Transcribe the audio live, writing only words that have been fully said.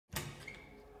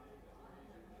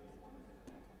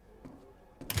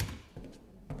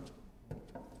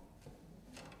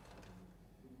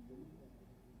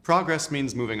Progress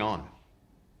means moving on.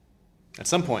 At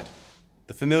some point,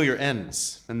 the familiar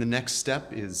ends, and the next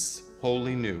step is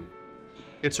wholly new.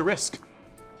 It's a risk.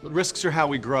 But risks are how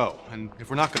we grow, and if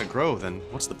we're not going to grow, then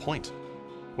what's the point?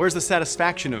 Where's the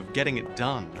satisfaction of getting it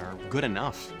done, or good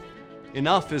enough?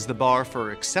 Enough is the bar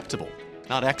for acceptable,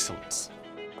 not excellence.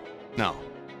 No,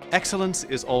 excellence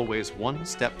is always one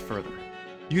step further.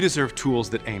 You deserve tools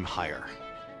that aim higher.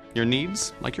 Your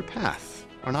needs, like your path,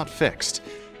 are not fixed.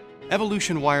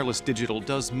 Evolution Wireless Digital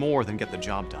does more than get the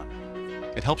job done.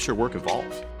 It helps your work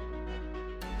evolve.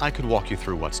 I could walk you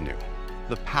through what's new.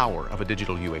 The power of a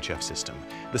digital UHF system,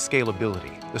 the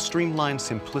scalability, the streamlined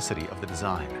simplicity of the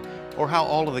design, or how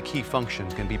all of the key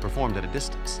functions can be performed at a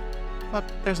distance. But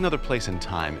there's another place and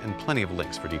time and plenty of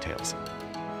links for details.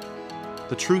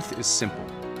 The truth is simple.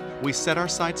 We set our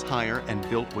sights higher and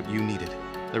built what you needed.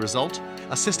 The result?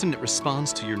 A system that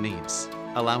responds to your needs,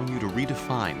 allowing you to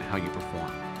redefine how you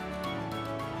perform.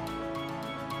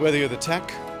 Whether you're the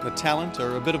tech, the talent,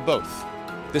 or a bit of both,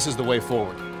 this is the way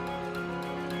forward.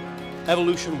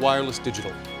 Evolution Wireless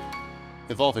Digital,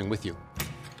 evolving with you.